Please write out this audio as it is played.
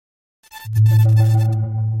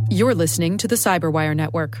You're listening to the Cyberwire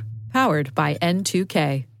Network, powered by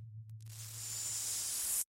N2K.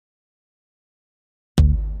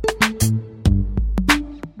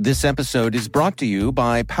 This episode is brought to you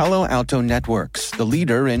by Palo Alto Networks, the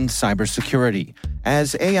leader in cybersecurity.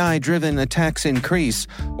 As AI-driven attacks increase,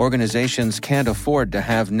 organizations can't afford to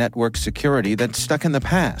have network security that's stuck in the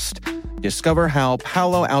past. Discover how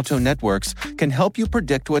Palo Alto Networks can help you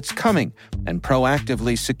predict what's coming and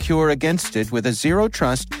proactively secure against it with a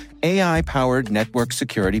zero-trust, AI-powered network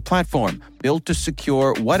security platform built to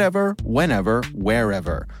secure whatever, whenever,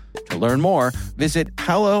 wherever. To learn more, visit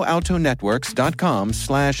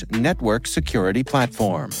paloaltonetworks.com/network security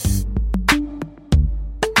platform.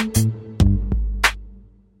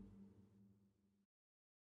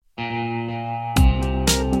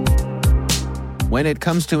 When it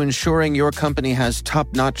comes to ensuring your company has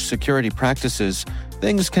top-notch security practices,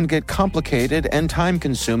 things can get complicated and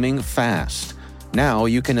time-consuming fast. Now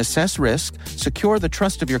you can assess risk, secure the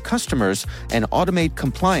trust of your customers, and automate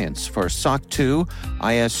compliance for SOC 2,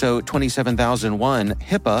 ISO 27001,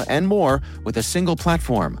 HIPAA, and more with a single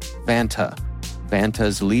platform, Vanta.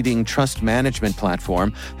 Vanta's leading trust management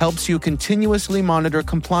platform helps you continuously monitor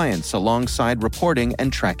compliance alongside reporting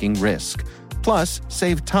and tracking risk. Plus,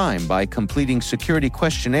 save time by completing security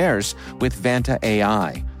questionnaires with Vanta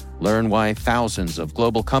AI. Learn why thousands of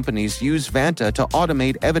global companies use Vanta to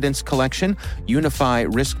automate evidence collection, unify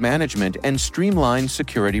risk management, and streamline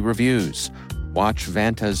security reviews. Watch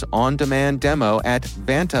Vanta's on-demand demo at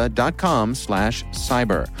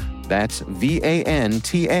vanta.com/cyber. That's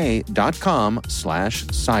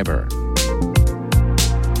VANTA.com/cyber.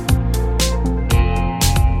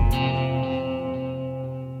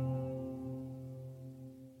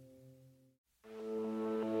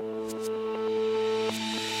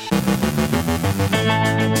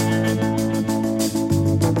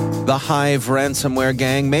 The Hive ransomware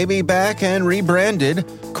gang may be back and rebranded.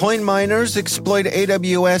 Coin miners exploit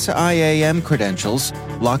AWS IAM credentials.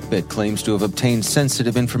 Lockbit claims to have obtained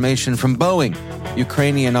sensitive information from Boeing.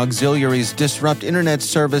 Ukrainian auxiliaries disrupt internet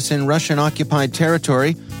service in Russian-occupied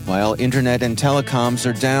territory, while internet and telecoms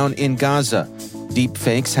are down in Gaza.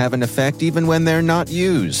 Deepfakes have an effect even when they're not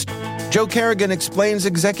used. Joe Kerrigan explains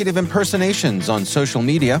executive impersonations on social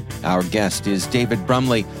media. Our guest is David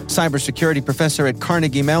Brumley, cybersecurity professor at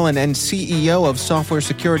Carnegie Mellon and CEO of software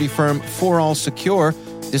security firm For All Secure,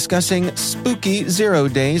 discussing spooky 0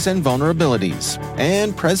 days and vulnerabilities.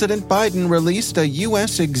 And President Biden released a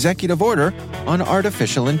U.S. executive order on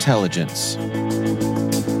artificial intelligence.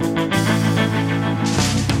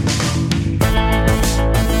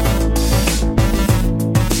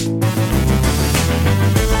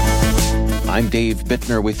 I'm Dave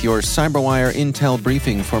Bittner with your CyberWire Intel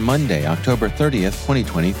briefing for Monday, October 30th,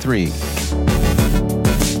 2023.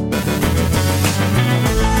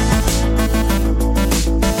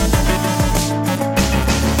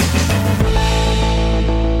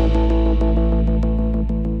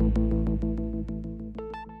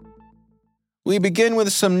 We begin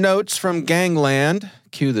with some notes from Gangland.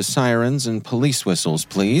 Cue the sirens and police whistles,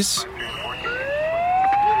 please.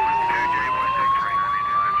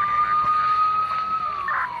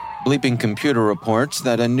 Bleeping Computer reports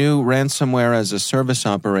that a new ransomware-as-a-service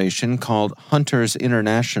operation called Hunters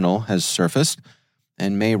International has surfaced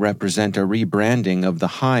and may represent a rebranding of the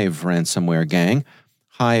Hive ransomware gang.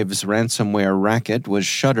 Hive's ransomware racket was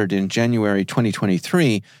shuttered in January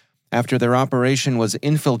 2023 after their operation was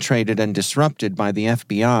infiltrated and disrupted by the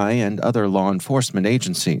FBI and other law enforcement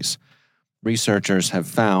agencies. Researchers have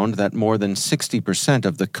found that more than 60%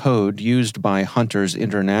 of the code used by Hunters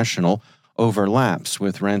International overlaps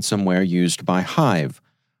with ransomware used by Hive.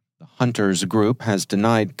 The Hunters group has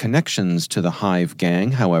denied connections to the Hive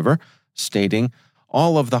gang, however, stating,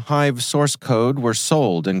 "All of the Hive source code were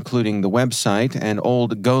sold, including the website and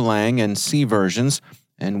old Golang and C versions,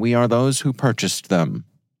 and we are those who purchased them."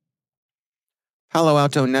 Palo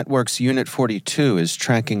Alto Networks Unit 42 is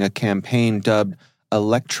tracking a campaign dubbed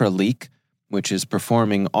ElectraLeak, which is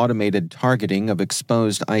performing automated targeting of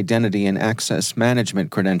exposed identity and access management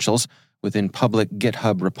credentials within public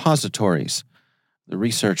GitHub repositories. The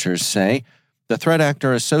researchers say the threat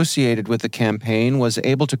actor associated with the campaign was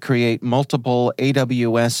able to create multiple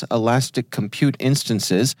AWS Elastic Compute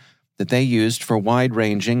instances that they used for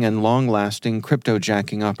wide-ranging and long-lasting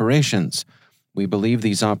cryptojacking operations. We believe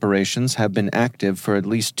these operations have been active for at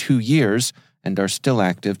least 2 years and are still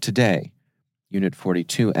active today. Unit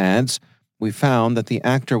 42 adds, "We found that the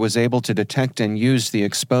actor was able to detect and use the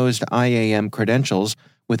exposed IAM credentials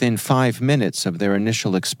within 5 minutes of their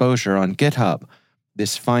initial exposure on GitHub.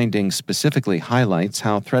 This finding specifically highlights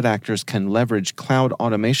how threat actors can leverage cloud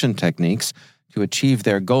automation techniques to achieve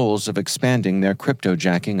their goals of expanding their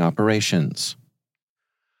cryptojacking operations.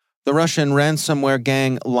 The Russian ransomware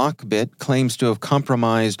gang Lockbit claims to have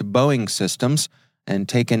compromised Boeing systems and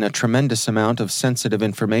taken a tremendous amount of sensitive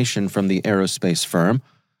information from the aerospace firm.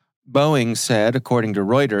 Boeing said, according to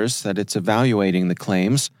Reuters, that it's evaluating the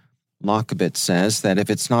claims. Lockbit says that if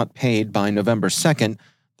it's not paid by November 2nd,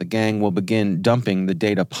 the gang will begin dumping the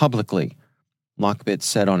data publicly. Lockbit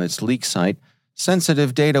said on its leak site,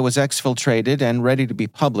 sensitive data was exfiltrated and ready to be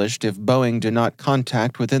published if Boeing did not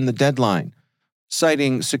contact within the deadline.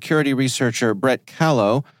 Citing security researcher Brett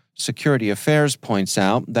Callow, Security Affairs points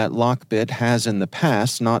out that Lockbit has in the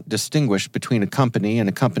past not distinguished between a company and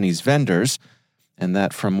a company's vendors, and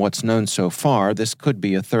that from what's known so far, this could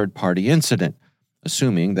be a third-party incident,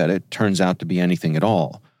 assuming that it turns out to be anything at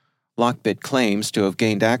all. Lockbit claims to have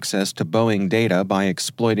gained access to Boeing data by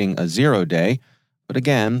exploiting a zero-day, but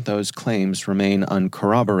again, those claims remain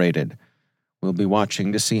uncorroborated. We'll be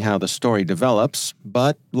watching to see how the story develops,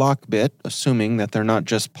 but Lockbit, assuming that they're not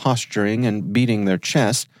just posturing and beating their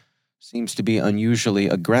chest, seems to be unusually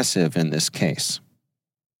aggressive in this case.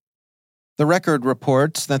 The Record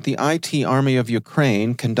reports that the IT Army of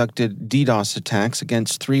Ukraine conducted DDoS attacks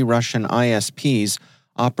against 3 Russian ISPs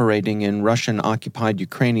operating in Russian-occupied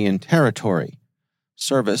Ukrainian territory.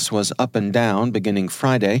 Service was up and down beginning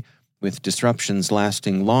Friday, with disruptions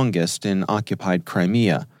lasting longest in occupied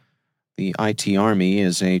Crimea. The IT Army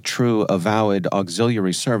is a true avowed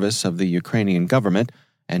auxiliary service of the Ukrainian government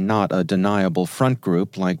and not a deniable front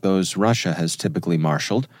group like those Russia has typically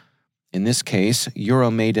marshaled. In this case,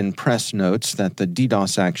 Euromaidan Press notes that the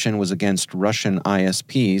DDoS action was against Russian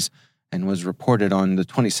ISPs and was reported on the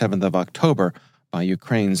 27th of October by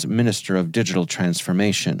Ukraine's Minister of Digital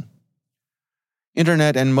Transformation.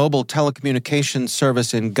 Internet and mobile telecommunications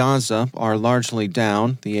service in Gaza are largely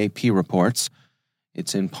down, the AP reports.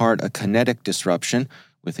 It's in part a kinetic disruption,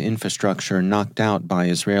 with infrastructure knocked out by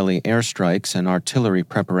Israeli airstrikes and artillery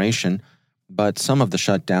preparation, but some of the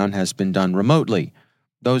shutdown has been done remotely.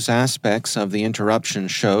 Those aspects of the interruption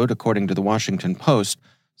showed, according to the Washington Post,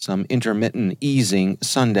 some intermittent easing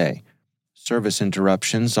Sunday. Service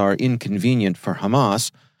interruptions are inconvenient for Hamas,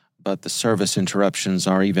 but the service interruptions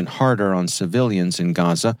are even harder on civilians in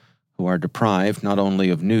Gaza, who are deprived not only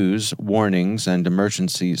of news, warnings, and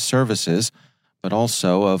emergency services, but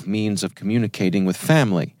also of means of communicating with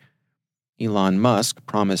family. Elon Musk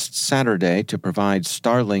promised Saturday to provide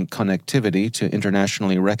Starlink connectivity to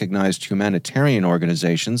internationally recognized humanitarian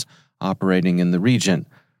organizations operating in the region.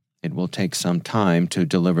 It will take some time to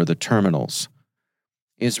deliver the terminals.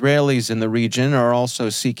 Israelis in the region are also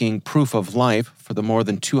seeking proof of life for the more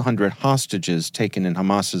than 200 hostages taken in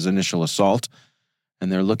Hamas's initial assault,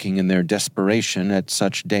 and they're looking in their desperation at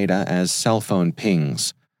such data as cell phone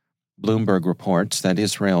pings. Bloomberg reports that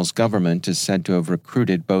Israel's government is said to have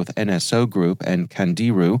recruited both NSO Group and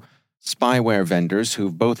Kandiru, spyware vendors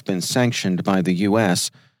who've both been sanctioned by the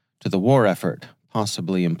U.S., to the war effort,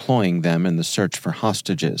 possibly employing them in the search for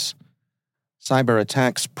hostages. Cyber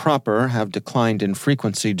attacks proper have declined in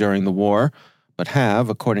frequency during the war, but have,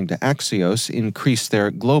 according to Axios, increased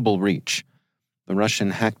their global reach. The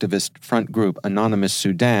Russian hacktivist front group Anonymous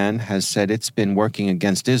Sudan has said it's been working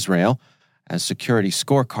against Israel, as Security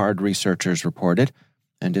Scorecard researchers reported,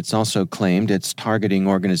 and it's also claimed it's targeting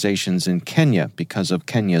organizations in Kenya because of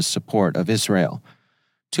Kenya's support of Israel.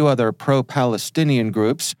 2 other pro-Palestinian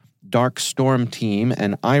groups, Dark Storm Team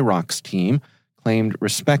and IROX Team, claimed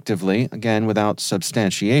respectively, again without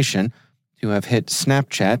substantiation, to have hit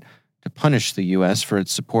Snapchat to punish the U.S. for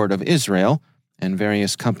its support of Israel, and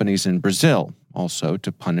various companies in Brazil, also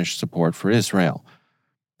to punish support for Israel.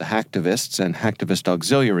 The hacktivists and hacktivist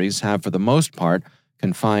auxiliaries have, for the most part,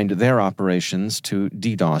 confined their operations to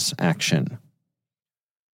DDoS action.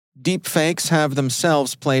 Deepfakes have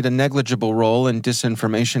themselves played a negligible role in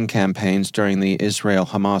disinformation campaigns during the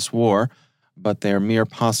Israel-Hamas war, but their mere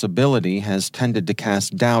possibility has tended to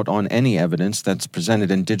cast doubt on any evidence that's presented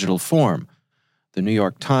in digital form. The New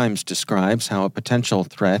York Times describes how a potential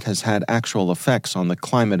threat has had actual effects on the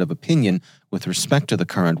climate of opinion with respect to the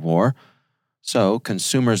current war. So,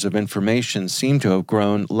 consumers of information seem to have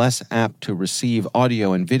grown less apt to receive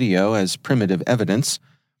audio and video as primitive evidence.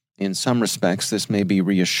 In some respects, this may be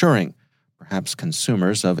reassuring. Perhaps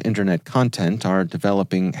consumers of Internet content are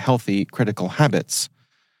developing healthy critical habits.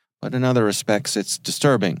 But in other respects, it's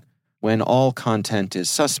disturbing. When all content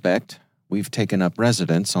is suspect, we've taken up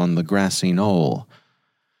residence on the grassy knoll.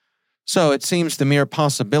 So it seems the mere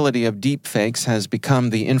possibility of deepfakes has become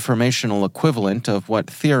the informational equivalent of what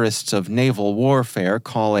theorists of naval warfare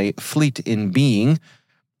call a fleet in being,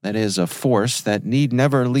 that is, a force that need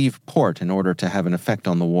never leave port in order to have an effect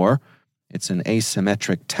on the war. It's an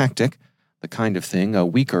asymmetric tactic, the kind of thing a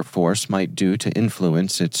weaker force might do to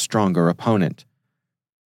influence its stronger opponent.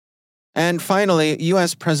 And finally,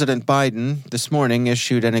 U.S. President Biden this morning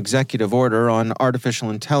issued an executive order on artificial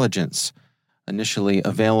intelligence. Initially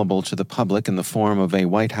available to the public in the form of a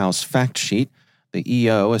White House fact sheet, the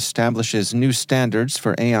EO establishes new standards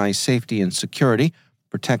for AI safety and security,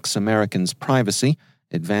 protects Americans' privacy,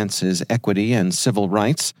 advances equity and civil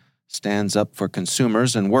rights, stands up for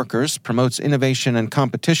consumers and workers, promotes innovation and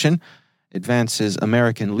competition, advances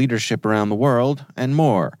American leadership around the world, and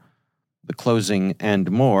more. The closing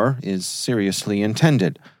 "and more" is seriously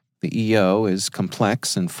intended. The EO is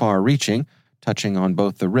complex and far-reaching, touching on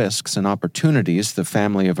both the risks and opportunities the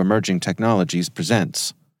family of emerging technologies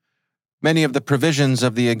presents. Many of the provisions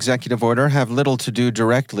of the executive order have little to do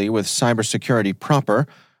directly with cybersecurity proper,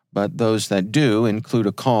 but those that do include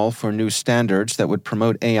a call for new standards that would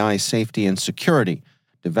promote AI safety and security,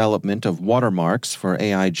 development of watermarks for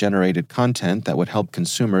AI-generated content that would help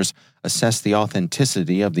consumers assess the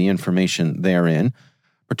authenticity of the information therein,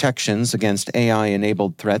 protections against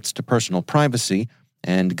AI-enabled threats to personal privacy,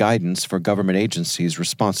 and guidance for government agencies'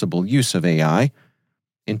 responsible use of AI.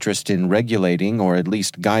 Interest in regulating or at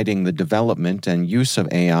least guiding the development and use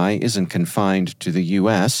of AI isn't confined to the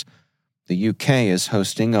U.S. The UK is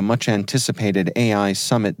hosting a much-anticipated AI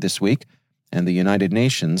summit this week, and the United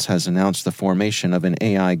Nations has announced the formation of an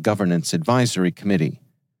AI Governance Advisory Committee.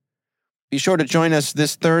 Be sure to join us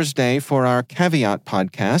this Thursday for our Caveat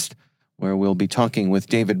podcast, where we'll be talking with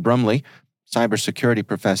David Brumley, cybersecurity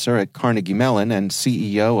professor at Carnegie Mellon and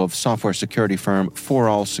CEO of software security firm For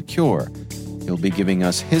All Secure. He'll be giving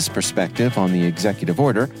us his perspective on the executive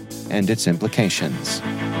order and its implications.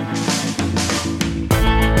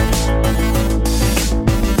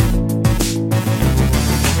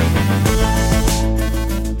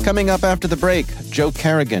 Coming up after the break, Joe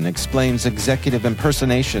Carrigan explains executive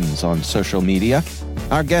impersonations on social media.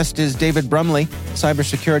 Our guest is David Brumley,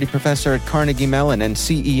 cybersecurity professor at Carnegie Mellon and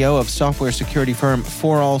CEO of software security firm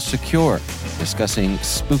For All Secure, discussing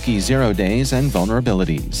spooky zero days and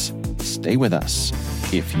vulnerabilities. Stay with us,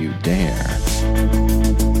 if you dare.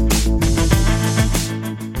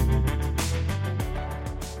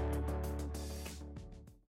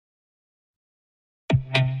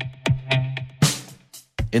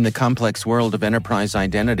 In the complex world of enterprise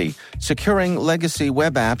identity, securing legacy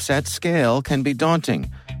web apps at scale can be daunting.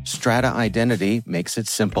 Strata Identity makes it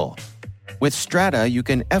simple. With Strata, you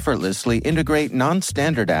can effortlessly integrate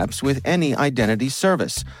non-standard apps with any identity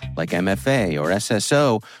service, like MFA or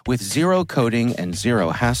SSO, with zero coding and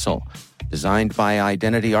zero hassle. Designed by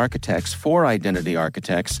identity architects for identity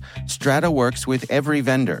architects, Strata works with every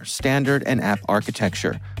vendor, standard, and app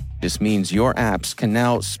architecture. This means your apps can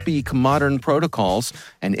now speak modern protocols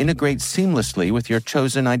and integrate seamlessly with your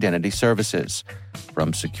chosen identity services.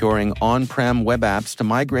 From securing on-prem web apps to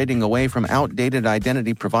migrating away from outdated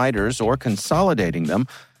identity providers or consolidating them,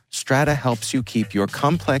 Strata helps you keep your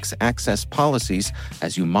complex access policies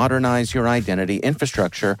as you modernize your identity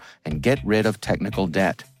infrastructure and get rid of technical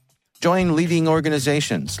debt. Join leading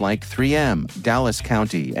organizations like 3M, Dallas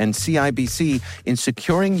County, and CIBC in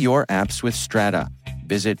securing your apps with Strata.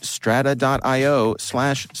 Visit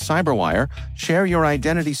strata.io/cyberwire, share your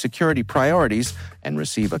identity security priorities, and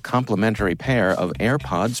receive a complimentary pair of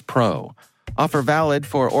AirPods Pro. Offer valid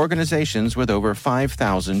for organizations with over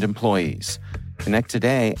 5,000 employees. Connect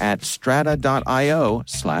today at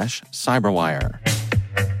strata.io/cyberwire.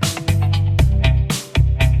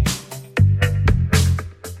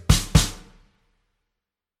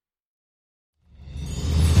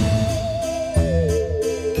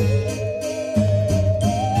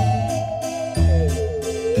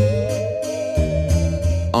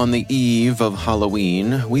 On the eve of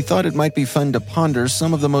Halloween, we thought it might be fun to ponder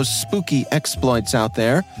some of the most spooky exploits out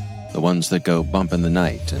there, the ones that go bump in the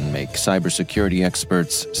night and make cybersecurity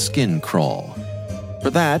experts' skin crawl. For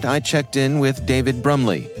that, I checked in with David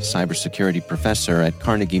Brumley, cybersecurity professor at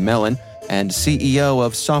Carnegie Mellon and CEO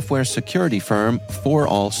of software security firm For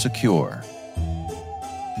All Secure.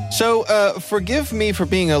 So, forgive me for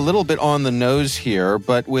being a little bit on the nose here,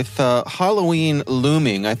 but with Halloween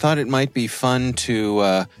looming, I thought it might be fun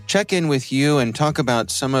to check in with you and talk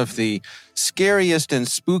about some of the scariest and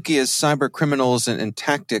spookiest cyber criminals and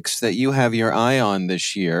tactics that you have your eye on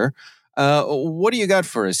this year. What do you got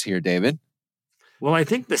for us here, David? Well, I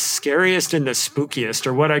think the scariest and the spookiest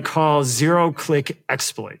are what I call zero-click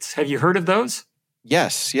exploits. Have you heard of those?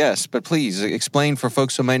 Yes, but please explain for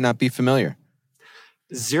folks who might not be familiar.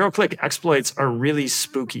 Zero-click exploits are really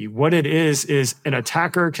spooky. What it is an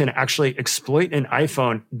attacker can actually exploit an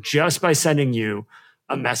iPhone just by sending you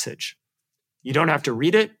a message. You don't have to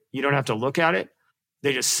read it. You don't have to look at it.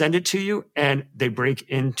 They just send it to you and they break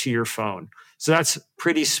into your phone. So that's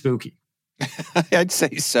pretty spooky. I'd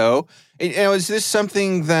say so. Is this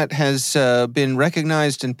something that has been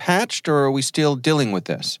recognized and patched, or are we still dealing with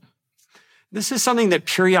this? This is something that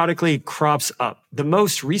periodically crops up. The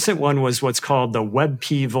most recent one was what's called the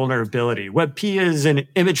WebP vulnerability. WebP is an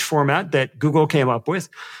image format that Google came up with.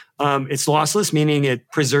 It's lossless, meaning it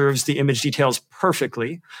preserves the image details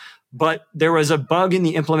perfectly. But there was a bug in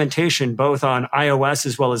the implementation, both on iOS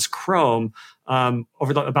as well as Chrome,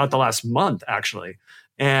 about the last month, actually.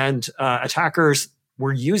 And attackers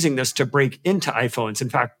were using this to break into iPhones. In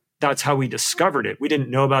fact, that's how we discovered it. We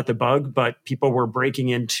didn't know about the bug, but people were breaking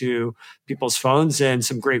into people's phones, and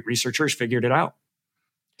some great researchers figured it out.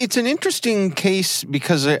 It's an interesting case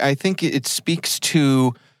because I think it speaks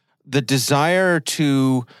to the desire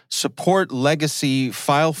to support legacy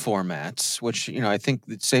file formats, which, I think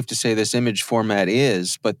it's safe to say this image format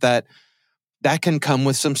is, but that can come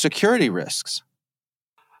with some security risks.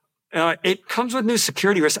 It comes with new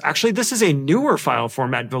security risks. Actually, this is a newer file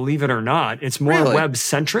format, believe it or not. It's more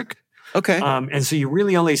web-centric. Okay. And so you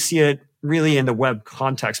really only see it really in the web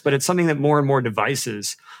context, but it's something that more and more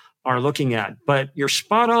devices are looking at. But you're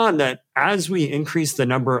spot on that as we increase the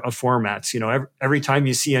number of formats, every time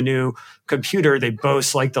you see a new computer, they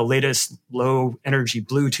boast like the latest low energy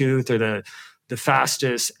Bluetooth or the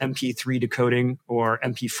fastest MP3 decoding or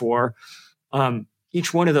MP4.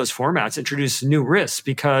 Each one of those formats introduce new risks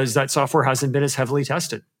because that software hasn't been as heavily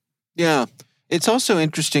tested. Yeah. It's also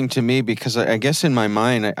interesting to me because I guess in my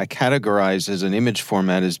mind, I categorize as an image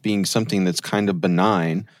format as being something that's kind of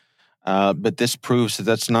benign. But this proves that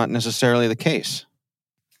that's not necessarily the case.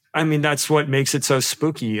 I mean, that's what makes it so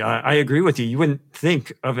spooky. I agree with you. You wouldn't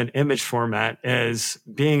think of an image format as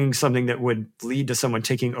being something that would lead to someone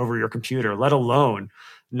taking over your computer, let alone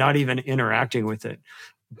not even interacting with it.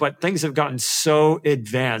 But things have gotten so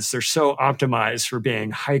advanced. They're so optimized for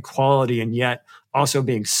being high quality and yet also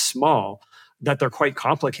being small that they're quite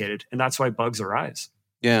complicated. And that's why bugs arise.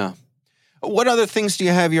 Yeah. What other things do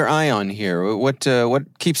you have your eye on here? What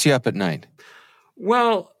keeps you up at night?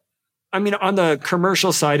 Well, I mean, on the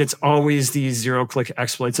commercial side, it's always these zero-click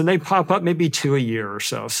exploits, and they pop up maybe 2 a year or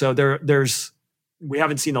so. So we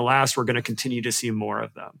haven't seen the last. We're going to continue to see more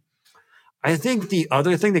of them. I think the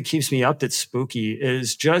other thing that keeps me up that's spooky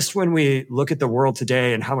is just when we look at the world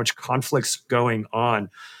today and how much conflict's going on,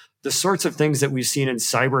 the sorts of things that we've seen in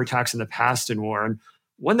cyber attacks in the past in war. And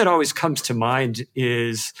one that always comes to mind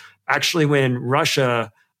is actually when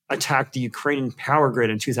Russia attacked the Ukrainian power grid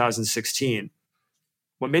in 2016.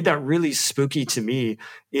 What made that really spooky to me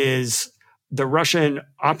is the Russian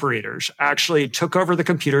operators actually took over the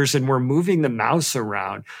computers and were moving the mouse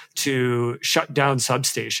around to shut down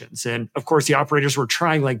substations. And of course, the operators were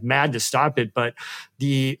trying like mad to stop it, but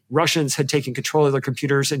the Russians had taken control of their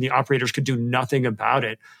computers and the operators could do nothing about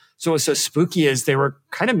it. So what's so spooky is they were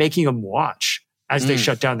kind of making them watch as they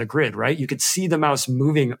shut down the grid, right? You could see the mouse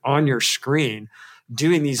moving on your screen,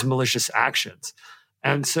 doing these malicious actions.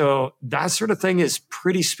 And so that sort of thing is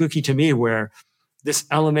pretty spooky to me, where this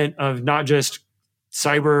element of not just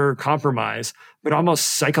cyber compromise, but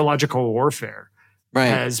almost psychological warfare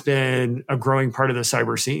has been a growing part of the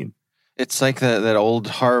cyber scene. It's like that old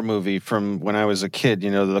horror movie from when I was a kid,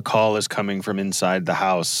 the call is coming from inside the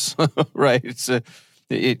house, right?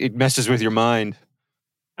 It messes with your mind.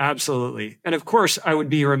 Absolutely. And of course, I would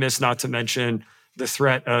be remiss not to mention the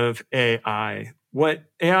threat of AI. What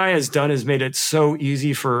AI has done is made it so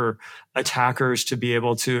easy for attackers to be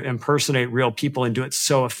able to impersonate real people and do it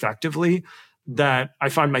so effectively that I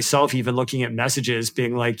find myself even looking at messages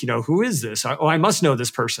being like, who is this? I must know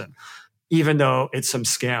this person, even though it's some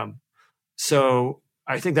scam. So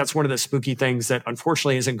I think that's one of the spooky things that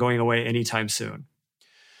unfortunately isn't going away anytime soon.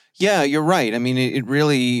 Yeah, you're right. I mean, it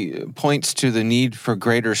really points to the need for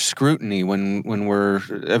greater scrutiny when we're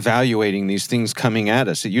evaluating these things coming at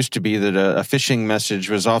us. It used to be that a phishing message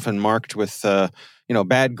was often marked with,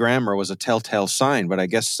 bad grammar was a telltale sign, but I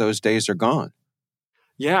guess those days are gone.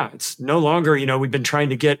 Yeah, it's no longer, we've been trying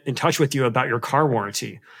to get in touch with you about your car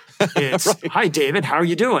warranty. It's, right. Hi, David, how are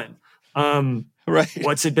you doing? Right.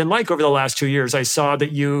 What's it been like over the last 2 years? I saw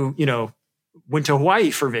that you went to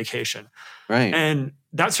Hawaii for vacation. Right. And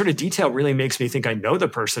that sort of detail really makes me think I know the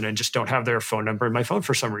person and just don't have their phone number in my phone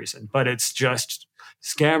for some reason. But it's just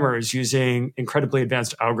scammers using incredibly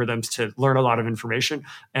advanced algorithms to learn a lot of information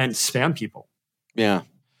and spam people. Yeah.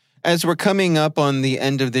 As we're coming up on the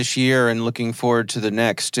end of this year and looking forward to the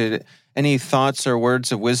next, any thoughts or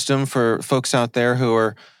words of wisdom for folks out there who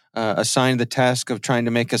are assigned the task of trying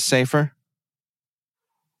to make us safer?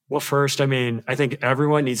 Well, first, I think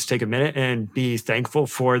everyone needs to take a minute and be thankful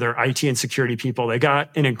for their IT and security people. They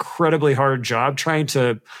got an incredibly hard job trying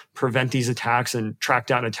to prevent these attacks and track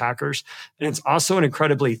down attackers. And it's also an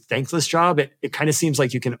incredibly thankless job. It kind of seems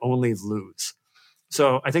like you can only lose.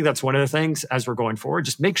 So I think that's one of the things as we're going forward.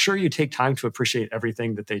 Just make sure you take time to appreciate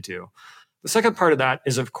everything that they do. The second part of that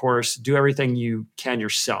is, of course, do everything you can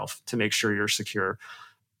yourself to make sure you're secure.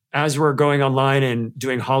 As we're going online and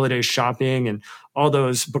doing holiday shopping and all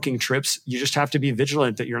those booking trips, you just have to be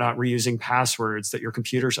vigilant that you're not reusing passwords, that your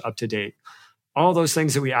computer's up to date. All those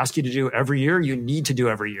things that we ask you to do every year, you need to do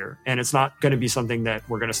every year. And it's not going to be something that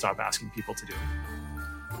we're going to stop asking people to do.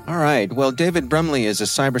 All right. Well, David Brumley is a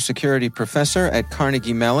cybersecurity professor at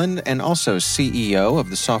Carnegie Mellon and also CEO of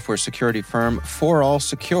the software security firm For All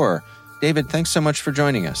Secure. David, thanks so much for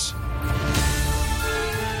joining us.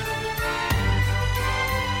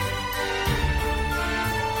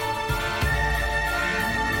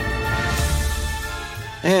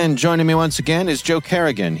 And joining me once again is Joe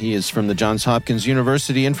Carrigan. He is from the Johns Hopkins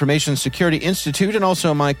University Information Security Institute and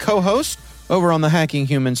also my co-host over on the Hacking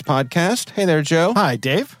Humans podcast. Hey there, Joe. Hi,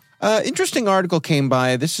 Dave. Interesting article came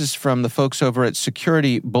by. This is from the folks over at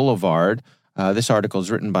Security Boulevard. This article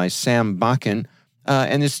is written by Sam Bakken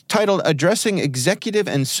and is titled Addressing Executive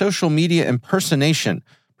and Social Media Impersonation,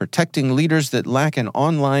 Protecting Leaders That Lack an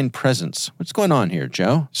Online Presence. What's going on here,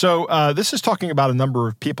 Joe? So this is talking about a number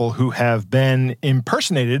of people who have been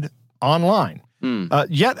impersonated online.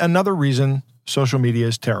 Yet another reason social media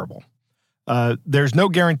is terrible. There's no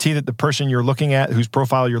guarantee that the person you're looking at, whose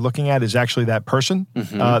profile you're looking at, is actually that person.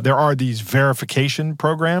 There are these verification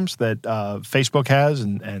programs that Facebook has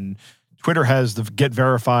and Twitter has the Get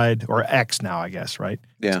Verified, or X now, I guess, right?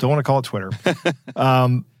 Yeah. Still want to call it Twitter.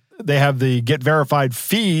 They have the Get Verified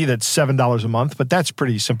fee that's $7 a month, but that's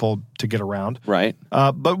pretty simple to get around. Right.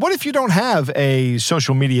 But what if you don't have a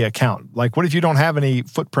social media account? Like, what if you don't have any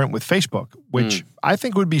footprint with Facebook, which I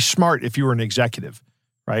think would be smart if you were an executive,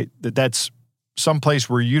 right? That's someplace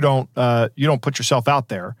where you don't put yourself out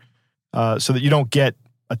there so that you don't get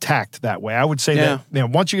attacked that way. I would say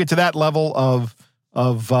that once you get to that level of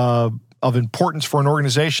importance for an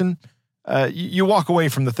organization, you walk away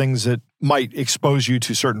from the things that might expose you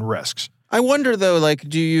to certain risks. I wonder though, like,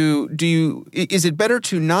 is it better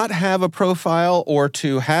to not have a profile or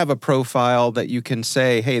to have a profile that you can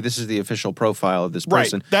say, hey, this is the official profile of this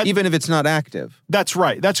person, even if it's not active? That's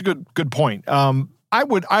right. That's a good point. I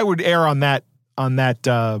would err on that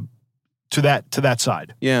to that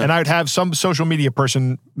side. Yeah. And I would have some social media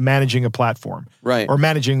person managing a platform. Right. Or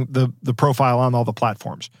managing the profile on all the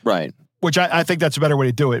platforms. Right. Which I think that's a better way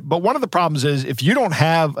to do it. But one of the problems is if you don't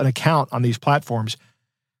have an account on these platforms,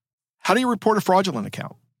 how do you report a fraudulent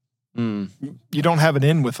account? You don't have an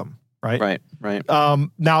in with them, right? Right.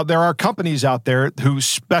 Now, there are companies out there who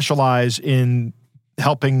specialize in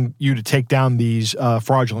helping you to take down these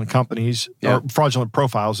fraudulent companies or fraudulent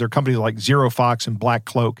profiles. There are companies like ZeroFox and Black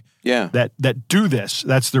Cloak that do this.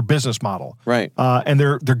 That's their business model. Right. And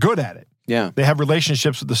they're good at it. Yeah. They have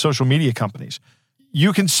relationships with the social media companies.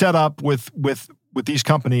 You can set up with these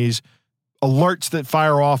companies alerts that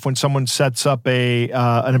fire off when someone sets up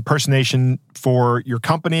an impersonation for your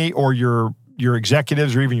company or your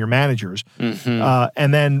executives or even your managers,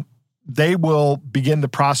 and then they will begin the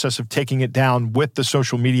process of taking it down with the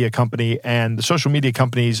social media company, and the social media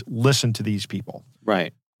companies listen to these people.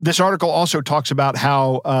 Right. This article also talks about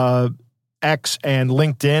how X and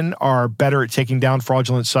LinkedIn are better at taking down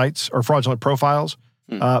fraudulent sites or fraudulent profiles.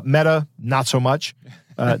 Meta, not so much.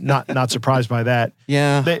 Not surprised by that.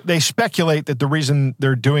 Yeah. They speculate that the reason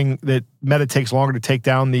they're doing that Meta takes longer to take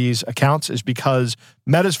down these accounts is because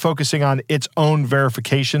Meta's focusing on its own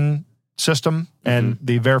verification system and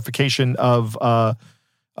the verification of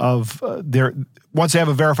their once they have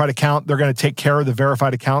a verified account, they're going to take care of the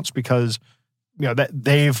verified accounts because that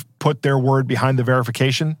they've put their word behind the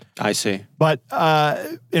verification. I see. But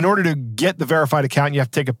in order to get the verified account, you have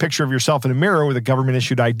to take a picture of yourself in a mirror with a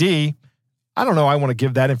government-issued ID. I don't know. I want to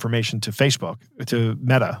give that information to Facebook, to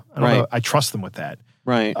Meta. I don't know. I trust them with that.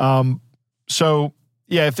 Right. So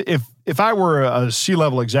yeah, if I were a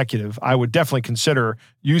C-level executive, I would definitely consider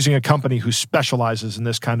using a company who specializes in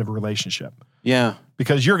this kind of a relationship. Yeah.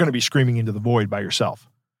 Because you're going to be screaming into the void by yourself.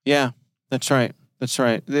 Yeah, that's right. That's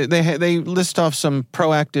right. They list off some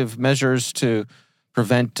proactive measures to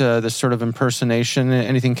prevent this sort of impersonation.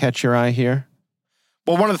 Anything catch your eye here?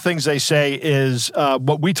 Well, one of the things they say is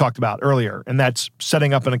what we talked about earlier, and that's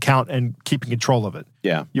setting up an account and keeping control of it.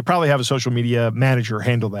 Yeah. You probably have a social media manager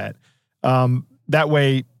handle that. That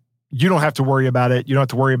way, you don't have to worry about it. You don't have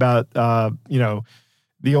to worry about,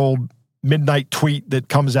 the old midnight tweet that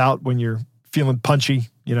comes out when you're feeling punchy.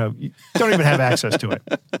 You don't even have access to it.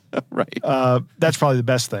 Right. That's probably the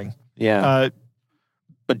best thing. Yeah.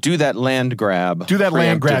 But do that land grab. Get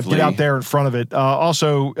out there in front of it.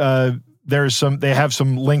 Also, they have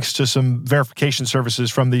some links to some verification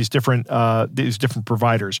services from these different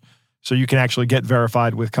providers. So you can actually get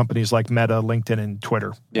verified with companies like Meta, LinkedIn, and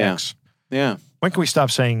Twitter. Yeah. X. Yeah. When can we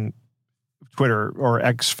stop saying Twitter or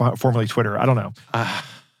X, formerly Twitter? I don't know.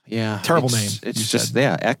 Yeah. Terrible name. It's just,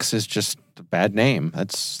 X is just a bad name.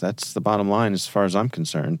 That's the bottom line as far as I'm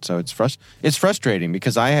concerned. So it's frustrating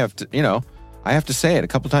because I have to say it a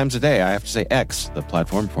couple times a day. I have to say X, the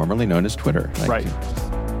platform formerly known as Twitter. Right.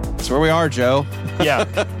 That's where we are, Joe. Yeah.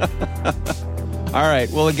 All right.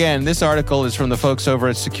 Well, again, this article is from the folks over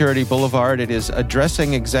at Security Boulevard. It is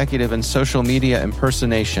Addressing Executive and Social Media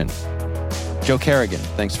Impersonation. Joe Kerrigan,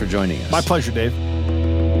 thanks for joining us. My pleasure, Dave.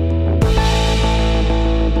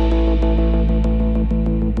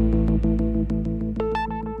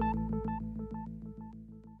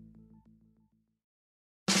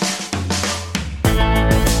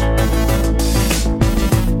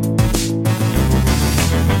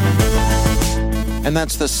 And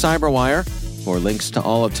that's the Cyberwire. For links to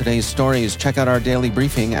all of today's stories, check out our daily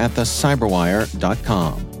briefing at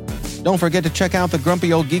thecyberwire.com. Don't forget to check out the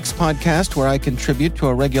Grumpy Old Geeks podcast, where I contribute to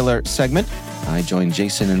a regular segment. I join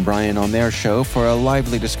Jason and Brian on their show for a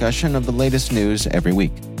lively discussion of the latest news every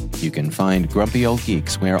week. You can find Grumpy Old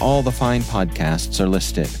Geeks where all the fine podcasts are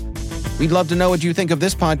listed. We'd love to know what you think of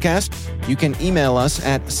this podcast. You can email us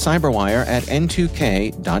at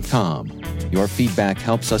cyberwire@n2k.com. Your feedback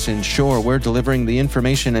helps us ensure we're delivering the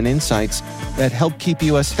information and insights that help keep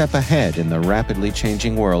you a step ahead in the rapidly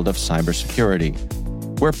changing world of cybersecurity.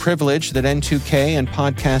 We're privileged that N2K and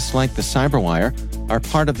podcasts like the Cyberwire are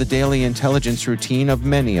part of the daily intelligence routine of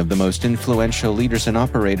many of the most influential leaders and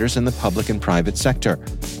operators in the public and private sector,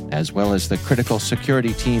 as well as the critical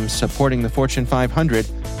security teams supporting the Fortune 500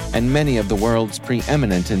 and many of the world's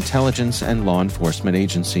preeminent intelligence and law enforcement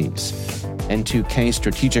agencies. N2K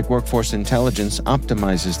Strategic Workforce Intelligence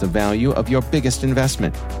optimizes the value of your biggest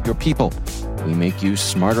investment, your people. We make you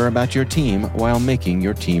smarter about your team while making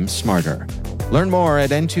your team smarter. Learn more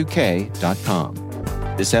at n2k.com.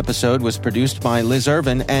 This episode was produced by Liz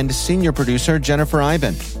Irvin and senior producer Jennifer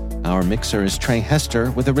Iben. Our mixer is Trey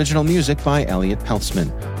Hester with original music by Elliot Peltzman.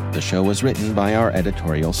 The show was written by our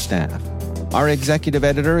editorial staff. Our executive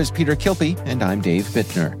editor is Peter Kilpie, and I'm Dave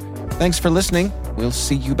Bittner. Thanks for listening. We'll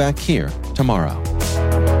see you back here tomorrow.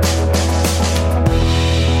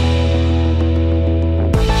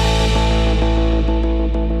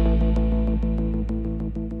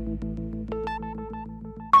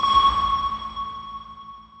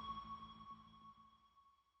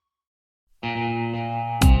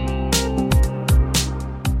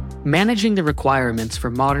 Managing the requirements for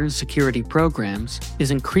modern security programs is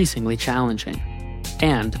increasingly challenging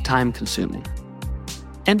and time-consuming.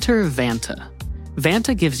 Enter Vanta.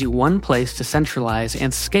 Vanta gives you one place to centralize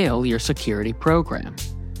and scale your security program.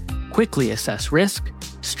 Quickly assess risk,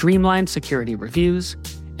 streamline security reviews,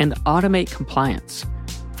 and automate compliance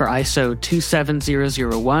for ISO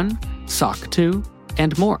 27001, SOC 2,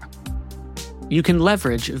 and more. You can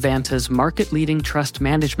leverage Vanta's market-leading trust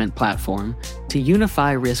management platform to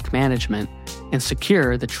unify risk management and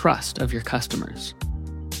secure the trust of your customers.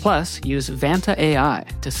 Plus, use Vanta AI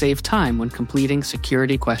to save time when completing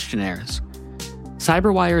security questionnaires.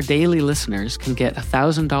 Cyberwire Daily listeners can get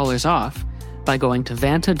 $1,000 off by going to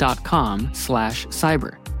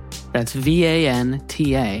vanta.com/cyber. That's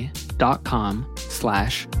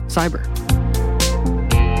VANTA.com/cyber.